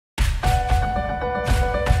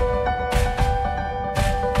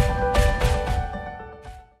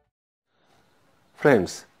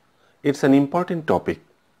Friends, it's an important topic,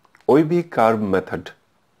 Wavy Curve Method.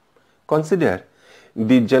 Consider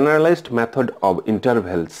the generalized method of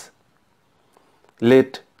intervals.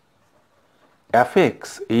 Let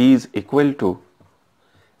fx is equal to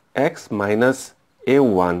x minus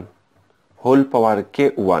a1 whole power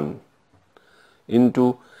k1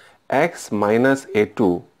 into x minus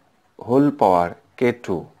a2 whole power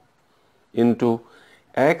k2 into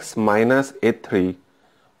x minus a3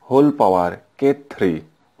 whole power k3.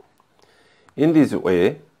 In this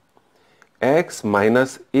way, x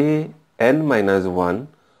minus a n minus 1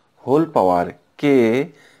 whole power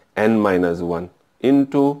k n minus 1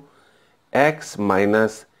 into x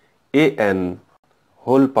minus a n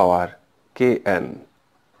whole power k n.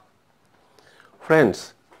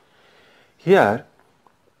 Friends, here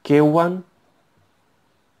k1,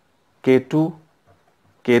 k2,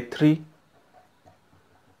 k3,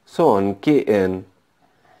 so on kn,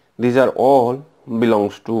 these are all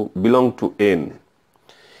belong to n.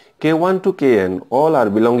 K1 to kn all are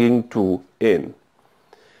belonging to n,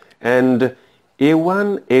 and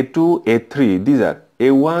a1, a2, a3, these are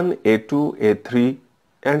a1, a2, a3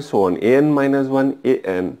 and so on, an minus 1,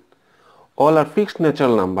 an, all are fixed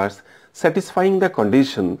natural numbers satisfying the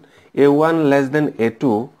condition a1 less than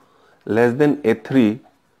a2 less than a3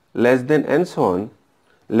 less than and so on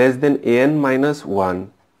less than an minus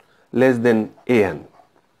 1 less than an.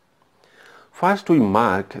 First we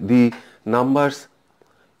mark the numbers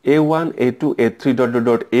a1, a2,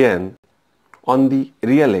 a3 ... an on the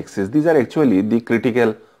real axis. These are actually the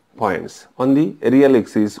critical points. On the real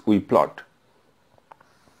axis we plot.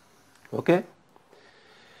 Okay.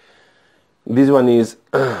 This one is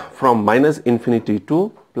from minus infinity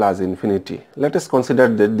to plus infinity. Let us consider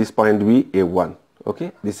that this point be a1.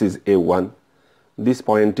 Okay. This is a1. This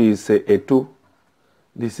point is say a2.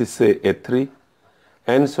 This is say a3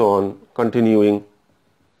 and so on, continuing.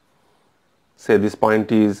 Say this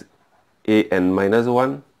point is an minus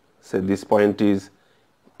 1. Say this point is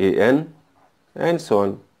an and so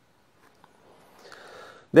on.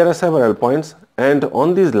 There are several points, and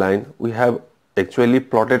on this line we have actually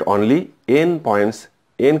plotted only n points,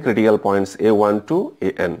 n critical points a1 to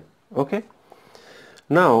an. Okay.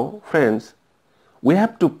 Now friends, we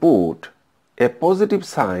have to put a positive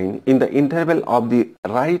sign in the interval of the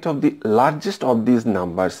right of the largest of these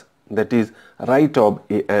numbers, that is right of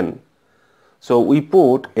an. So we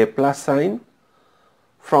put a plus sign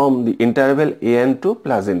from the interval an to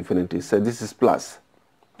plus infinity. So this is plus.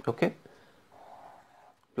 Okay.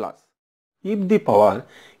 Plus. If the power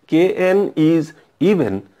kn is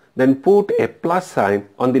even, then put a plus sign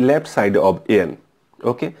on the left side of n.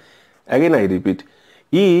 Okay. Again I repeat,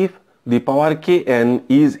 if the power kn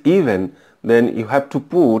is even, then you have to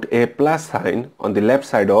put a plus sign on the left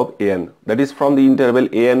side of an. That is from the interval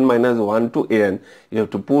an minus 1 to an, you have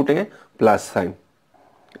to put a plus sign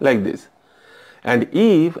like this. And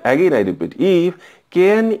if, again I repeat, if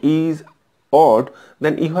kn is odd,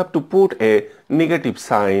 then you have to put a negative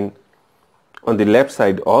sign on the left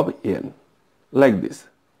side of n like this.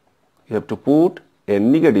 You have to put a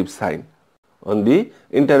negative sign on the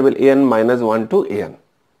interval an minus 1 to an.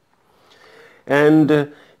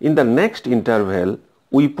 And in the next interval,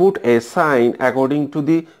 we put a sign according to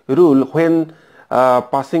the rule when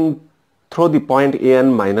passing through the point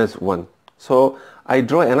an minus 1. So I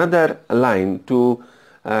draw another line to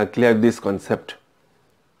clear this concept.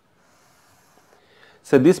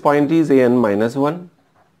 So this point is an minus 1.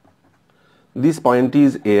 This point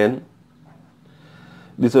is an.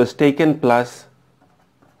 This was taken plus.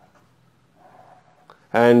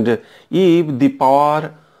 And if the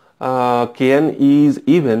power kn is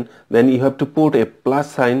even, then you have to put a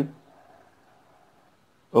plus sign.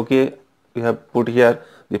 Okay, you have put here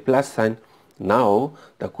the plus sign. Now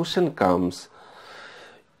the question comes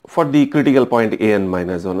for the critical point an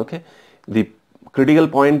minus 1. Okay, the critical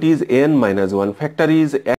point is an minus 1, factor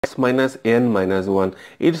is x minus n minus 1,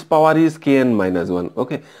 its power is kn minus 1.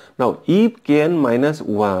 Okay, now if kn minus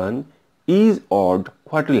 1 is odd,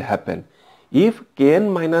 what will happen? If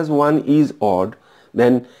kn minus 1 is odd,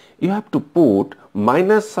 then you have to put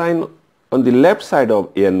minus sign on the left side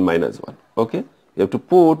of n minus 1. Okay, you have to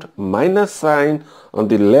put minus sign on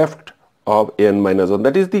the left of n minus 1.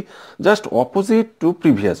 That is the just opposite to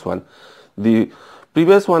previous one. The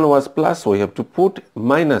previous one was plus, so you have to put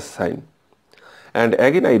minus sign. And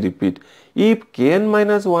again I repeat, if kn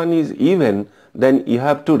minus 1 is even, then you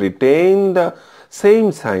have to retain the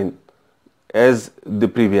same sign as the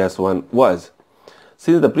previous one was.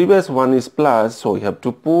 Since the previous one is plus, so you have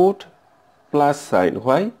to put plus sign.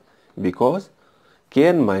 Why? Because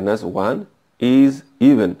kn minus 1 is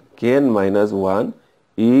even. Kn minus 1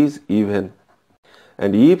 is even.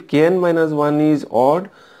 and if kn minus 1 is odd,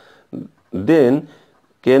 then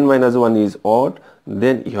kn minus 1 is odd,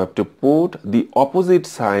 then you have to put the opposite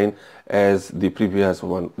sign as the previous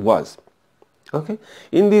one was. Okay,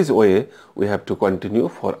 in this way we have to continue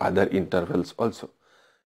for other intervals also.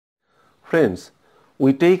 Friends,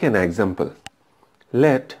 we take an example.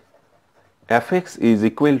 Let fx is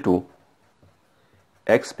equal to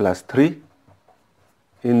x plus 3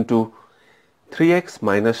 into 3x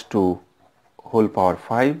minus 2 whole power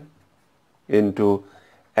 5 into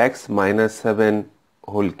x minus 7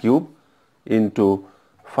 whole cube into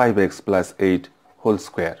 5x plus 8 whole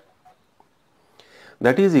square.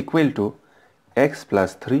 That is equal to x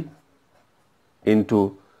plus 3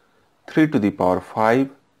 into 3 to the power 5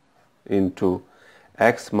 into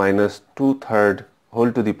x minus 2/3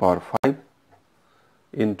 whole to the power 5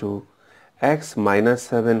 into x minus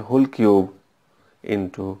 7 whole cube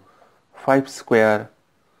into 5 square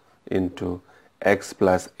into x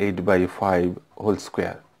plus 8 by 5 whole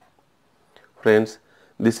square. Friends,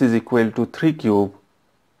 this is equal to 3 cube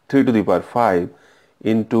 3 to the power 5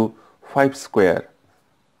 into 5 square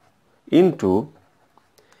into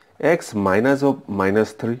x minus of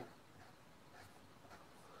minus 3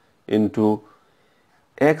 into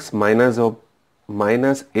x minus of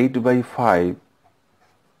minus 8 by 5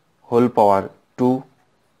 whole power 2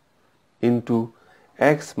 into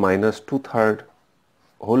x minus 2/3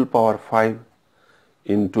 whole power 5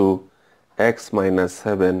 into x minus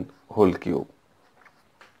 7 whole cube.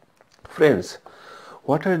 Friends,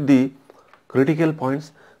 what are the critical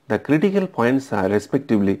points? The critical points are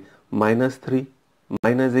respectively minus 3,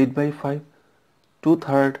 minus 8 by 5,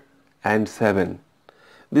 2/3 and 7.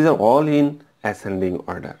 These are all in ascending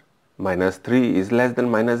order. Minus 3 is less than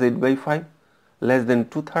minus 8 by 5, less than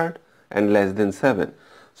 2/3 and less than 7.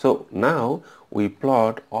 So now we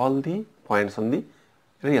plot all the points on the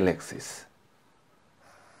real axis.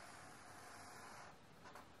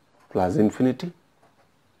 Plus infinity,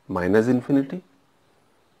 minus infinity.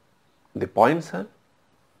 The points are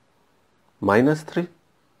minus 3.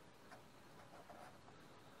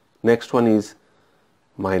 Next one is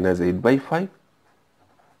minus 8 by 5.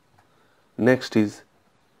 Next is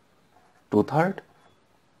 2/3.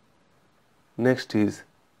 Next is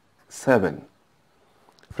 7.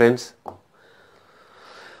 Friends,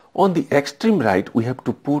 on the extreme right we have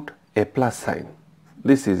to put a plus sign.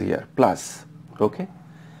 This is here plus. Okay.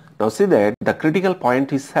 Now see that the critical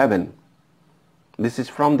point is 7. This is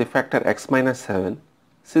from the factor x minus 7.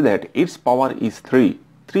 See that its power is 3.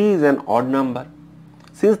 3 is an odd number.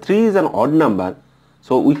 Since 3 is an odd number,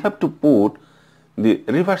 so we have to put the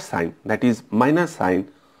reverse sign, that is minus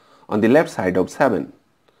sign, on the left side of 7.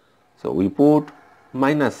 So we put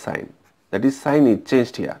minus sign, that is sign is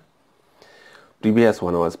changed here. Previous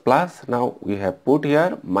one was plus, now we have put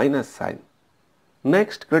here minus sign.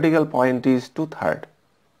 Next critical point is 2/3.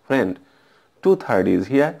 Friend, 2/3 is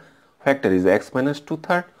here, factor is x minus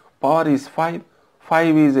 2/3, power is 5.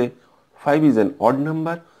 5 is an odd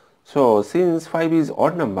number. So since 5 is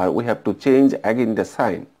odd number, we have to change again the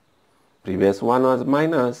sign. Previous one was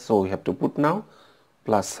minus, so we have to put now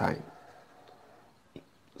plus sign.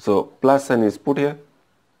 So plus sign is put here.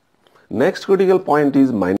 Next critical point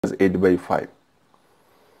is minus 8 by 5.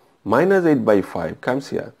 Minus 8 by 5 comes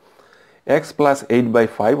here. X plus 8 by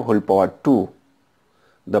 5 whole power 2.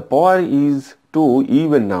 The power is 2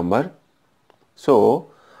 even number. So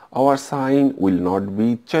our sign will not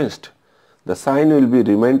be changed. The sign will be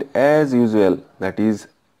remained as usual, that is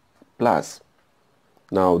plus.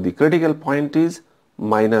 Now the critical point is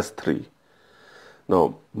minus 3.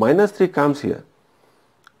 Now minus 3 comes here.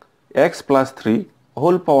 X plus 3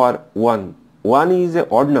 whole power 1. 1 is an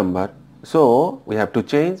odd number, so we have to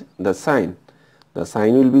change the sign. The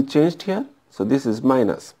sign will be changed here, so this is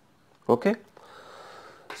minus. Okay.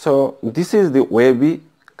 So this is the wavy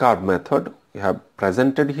curve method we have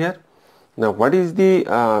presented here. Now what is the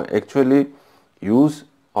actually use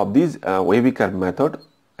of this wavy curve method?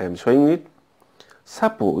 I am showing it.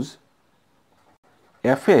 Suppose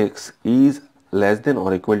fx is less than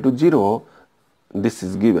or equal to 0, this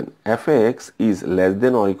is given. Fx is less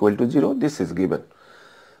than or equal to 0, this is given.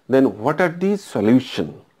 Then what are the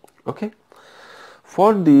solution? Okay.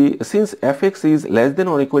 For the, since fx is less than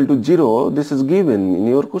or equal to 0, this is given in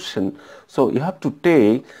your question. So you have to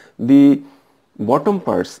take the bottom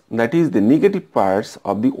parts, that is the negative parts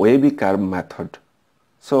of the wavy curve method.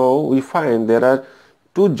 So we find there are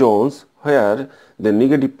two zones where the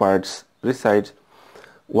negative parts resides.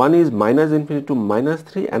 One is minus infinity to minus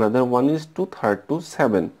 3, another one is 2/3 to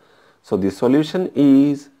 7. So the solution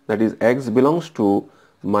is, that is x belongs to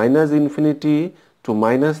minus infinity to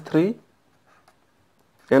minus 3.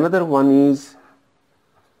 Another one is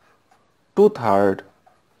 2/3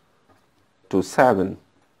 to 7.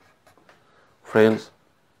 Friends,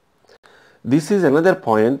 this is another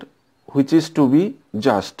point which is to be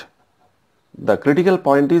just. The critical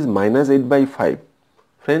point is minus 8 by 5.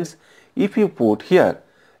 Friends, if you put here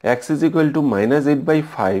x is equal to minus 8 by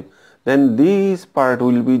 5, then this part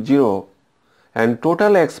will be 0 and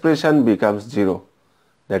total expression becomes 0.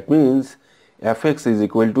 That means fx is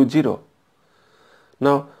equal to 0.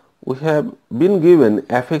 Now we have been given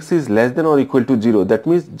fx is less than or equal to 0. That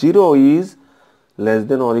means 0 is less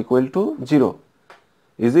than or equal to 0.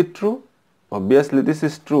 Is it true? Obviously this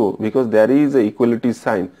is true because there is a equality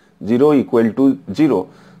sign, 0 equal to 0.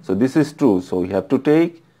 So this is true. So we have to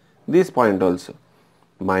take this point also,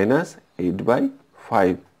 minus 8 by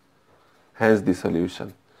 5. Hence the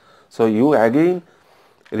solution. So you again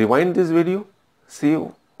rewind this video, see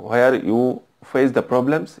where you face the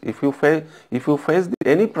problems. If you face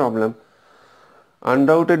any problem,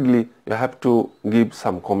 undoubtedly you have to give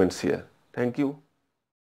some comments here. Thank you.